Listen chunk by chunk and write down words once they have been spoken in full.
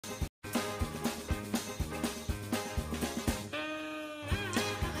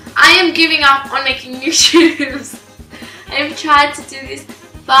I am giving up on making YouTubes. I've tried to do this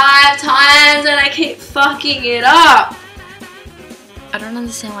 5 times and I keep fucking it up. I don't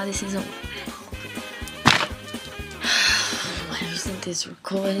understand why this isn't. Why isn't this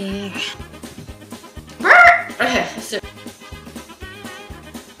recording? Okay, so.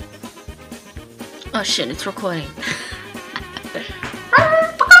 Oh shit, it's recording.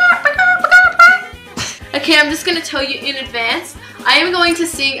 Okay, I'm just gonna tell you in advance. I am going to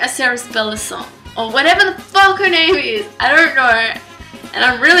sing a Sarah Spella song. Or whatever the fuck her name is. I don't know. And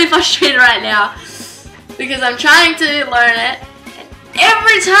I'm really frustrated right now. Because I'm trying to learn it. And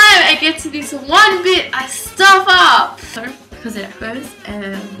every time I get to this one bit, I stuff up. Because it goes,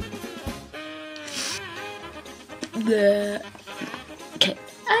 okay.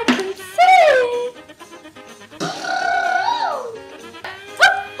 I can sing. Whoa.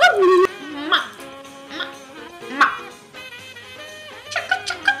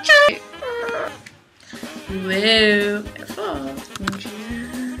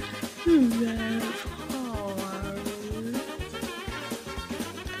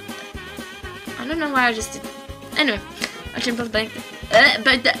 I don't know why I just did. Anyway, I can put back.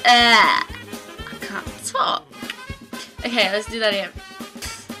 But I can't talk. Okay, let's do that again.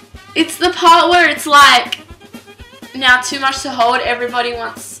 It's the part where it's like now too much to hold. Everybody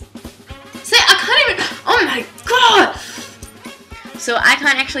wants. See, I can't even. Oh my god. So I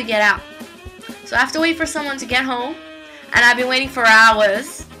can't actually get out. So I have to wait for someone to get home, and I've been waiting for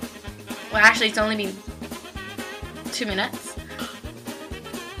hours. Well, actually, it's only been 2 minutes.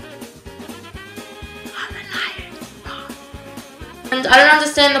 I'm a liar. And I don't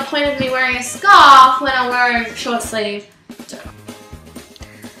understand the point of me wearing a scarf when I'm wearing short sleeve.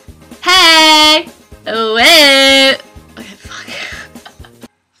 Hey! Oh, hey! Okay, fuck.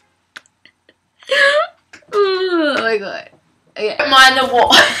 Oh my god. Okay. Don't mind the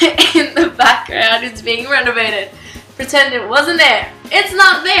wall in the background. It's being renovated. Pretend it wasn't there. It's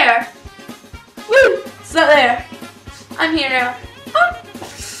not there. Woo! It's not there. I'm here now. Oh.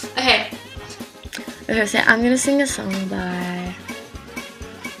 Okay. Okay, so I'm gonna sing a song by.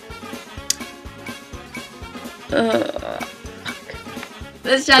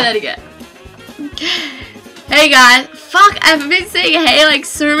 Let's try that again. Hey guys. Fuck, I've been saying hey like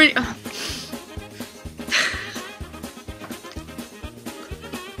so many. Oh.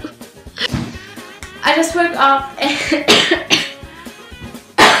 I just woke up and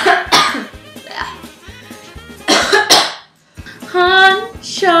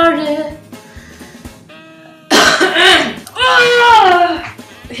uncharted.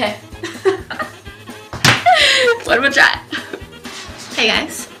 Okay. What am I try? Hey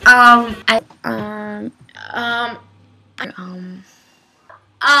guys.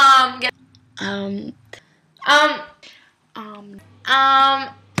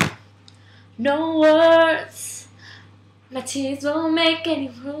 No words. My tears won't make any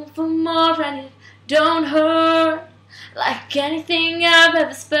room for more, and it don't hurt like anything I've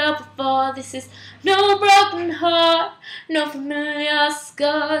ever felt before. This is no broken heart, no familiar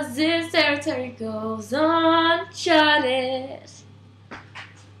scars. This territory goes uncharted.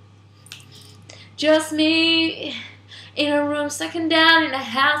 Just me in a room, second down in a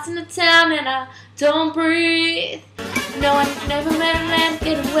house in a town, and I don't breathe. No, I've never met a man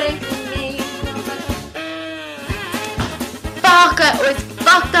get away from me. Fuck, it's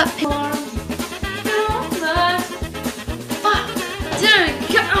fucked up. Fuck, dude,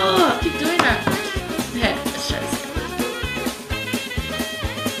 keep doing that.